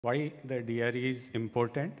why the DRE is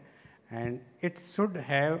important. And it should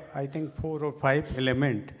have, I think, 4 or 5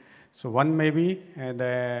 elements. So one may be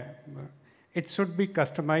it should be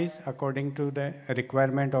customized according to the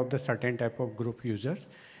requirement of the certain type of group users.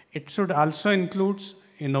 It should also include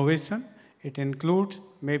innovation. It includes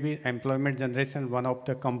maybe employment generation, one of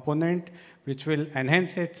the component which will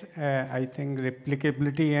enhance its, I think,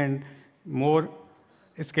 replicability and more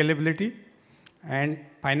scalability. And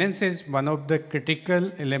finance is one of the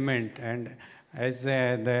critical element. And as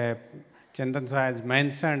the Chandan has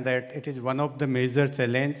mentioned that it is one of the major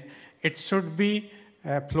challenge. It should be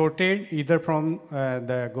floated either from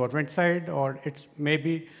the government side or it's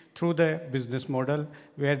maybe through the business model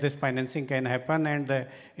where this financing can happen and the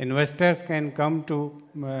investors can come to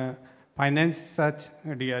finance such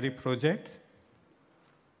DRE projects.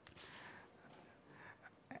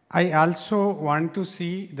 I also want to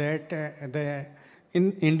see that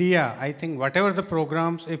in India, I think whatever the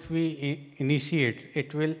programs, if we initiate,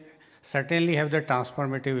 it will certainly have the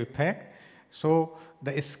transformative effect. So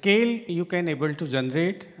the scale you can able to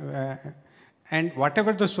generate and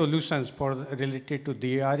whatever the solutions for related to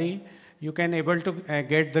DRE, you can able to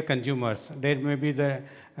get the consumers. There may be the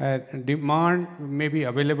demand may be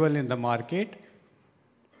available in the market.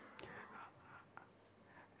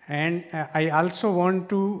 And I also want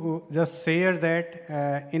to just share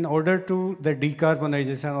that in order to the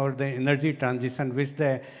decarbonization or the energy transition, which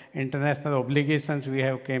the international obligations we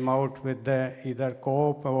have came out with the either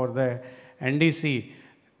COP or the NDC,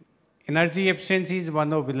 energy efficiency is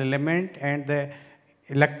one of the element and the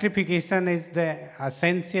electrification is the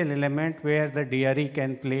essential element where the DRE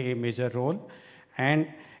can play a major role. And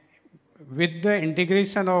with the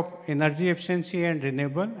integration of energy efficiency and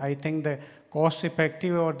renewable, I think the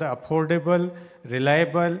cost-effective or the affordable,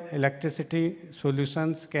 reliable electricity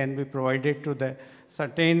solutions can be provided to the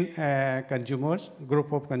certain consumers,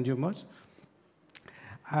 group of consumers.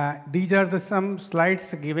 These are some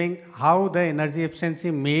slides giving how the energy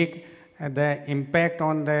efficiency make the impact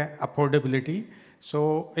on the affordability.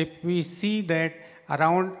 So if we see that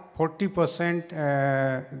around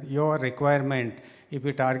 40% your requirement, if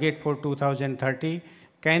we target for 2030,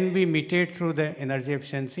 can be meted through the energy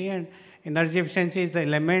efficiency. And energy efficiency is the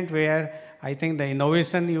element where I think the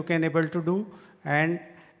innovation you can able to do and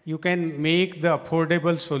you can make the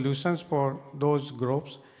affordable solutions for those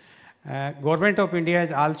groups. Government of India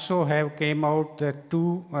has also have came out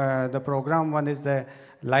the program. One is the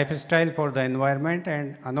lifestyle for the environment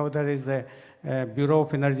and another is the Bureau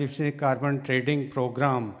of Energy Efficiency Carbon Trading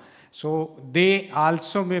Program. So they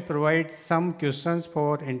also may provide some questions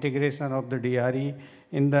for integration of the DRE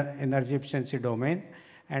in the energy efficiency domain.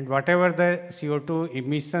 And whatever the CO2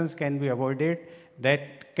 emissions can be avoided,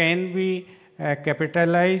 that can be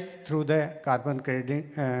capitalized through the carbon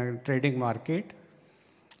trading market.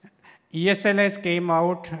 EESL has came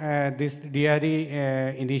out this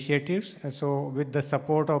DRE initiatives, so with the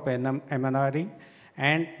support of MNRE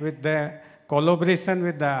and with the collaboration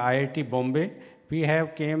with the IIT Bombay, we have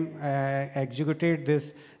executed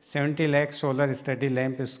this 70 lakh solar study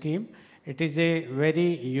lamp scheme. It is a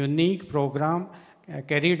very unique program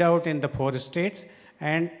carried out in the 4 states,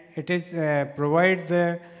 and it is provide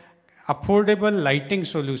the affordable lighting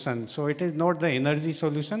solution. So it is not the energy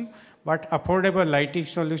solution, but affordable lighting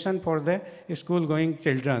solution for the school-going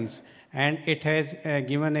children. And it has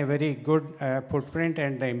given a very good footprint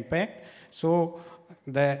and the impact. So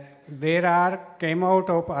there came out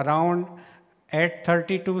of around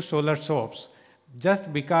 832 solar shops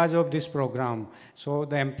just because of this program. So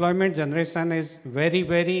the employment generation is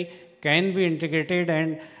very can be integrated,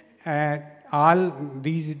 and all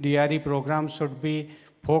these DRE programs should be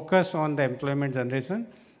focused on the employment generation.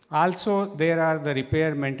 Also, there are the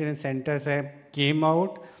repair maintenance centers have came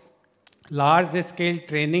out. Large scale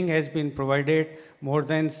training has been provided. More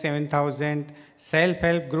than 7,000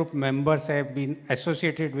 self-help group members have been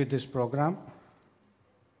associated with this program.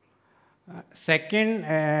 Second,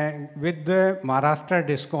 with the Maharashtra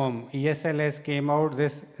Discom, EESL has came out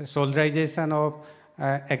this solarization of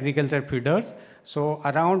agriculture feeders. So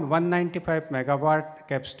around 195 megawatt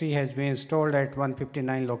capacity has been installed at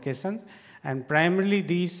 159 locations. And primarily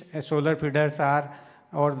these solar feeders are,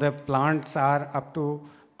 or the plants are up to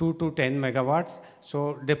 2 to 10 megawatts.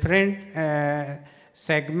 So different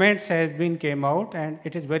segments has been came out, and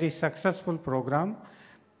it is very successful program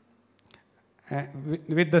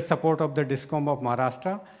with the support of the Discom of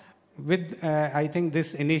Maharashtra. With, I think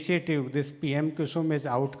this initiative, this PM Kusum is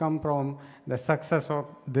outcome from the success of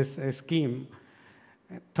this scheme.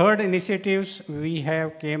 Third initiatives we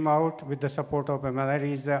have came out with the support of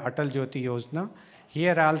MNRE is the Atal Jyoti Yojana.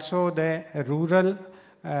 Here also the rural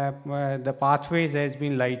the pathways has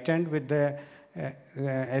been lightened with the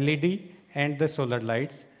LED and the solar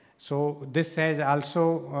lights. So this has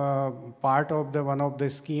also part of the one of the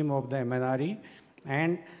scheme of the MNRE,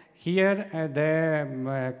 and here the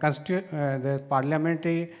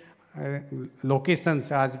parliamentary locations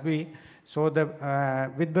has been, so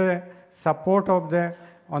with the support of the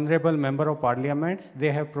Honorable Member of Parliament,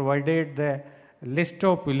 they have provided the list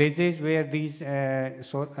of villages where these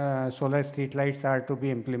solar street lights are to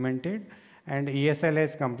be implemented, and EESL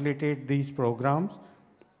has completed these programs.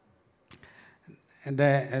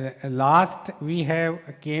 The last we have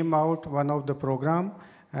came out one of the program,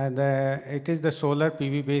 it is the solar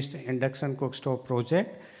PV based induction cook stove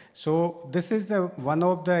project. So this is one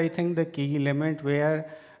of the, I think, the key element where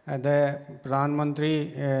the Pradhan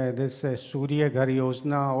Mantri, this Surya Ghar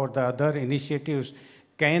Yojana or the other initiatives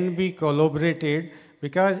can be collaborated,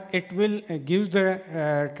 because it will give the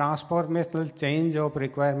transformational change of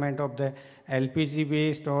requirement of the LPG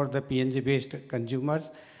based or the PNG based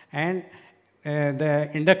consumers. And the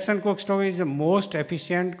induction cook stove is the most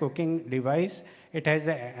efficient cooking device. It has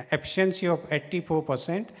the efficiency of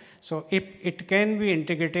 84%. So if it can be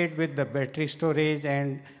integrated with the battery storage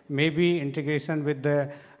and maybe integration with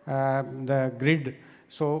the grid,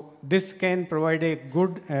 so this can provide a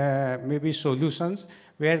good maybe solutions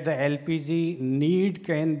where the LPG need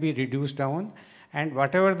can be reduced down, and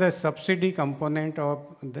whatever the subsidy component of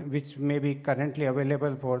which may be currently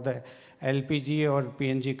available for the LPG or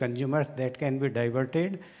PNG consumers, that can be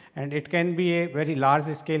diverted, and it can be a very large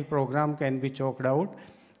scale program can be chalked out.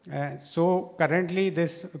 So currently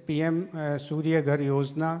this PM Surya Ghar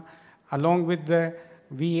Yojana, along with the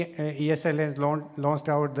EESL has launched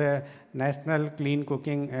out the National Clean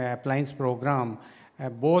Cooking Appliance Program.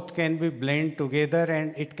 Both can be blended together,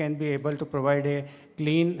 and it can be able to provide a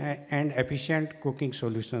clean and efficient cooking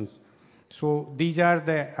solutions. So these are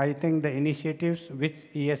the, I think, the initiatives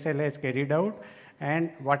which EESL has carried out,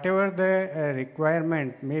 and whatever the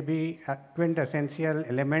requirement may be a quintessential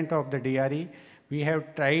element of the DRE, we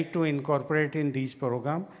have tried to incorporate in these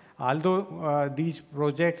programs, although these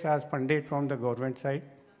projects are funded from the government side.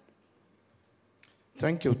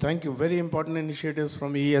 Thank you. Thank you. Very important initiatives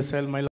from EESL.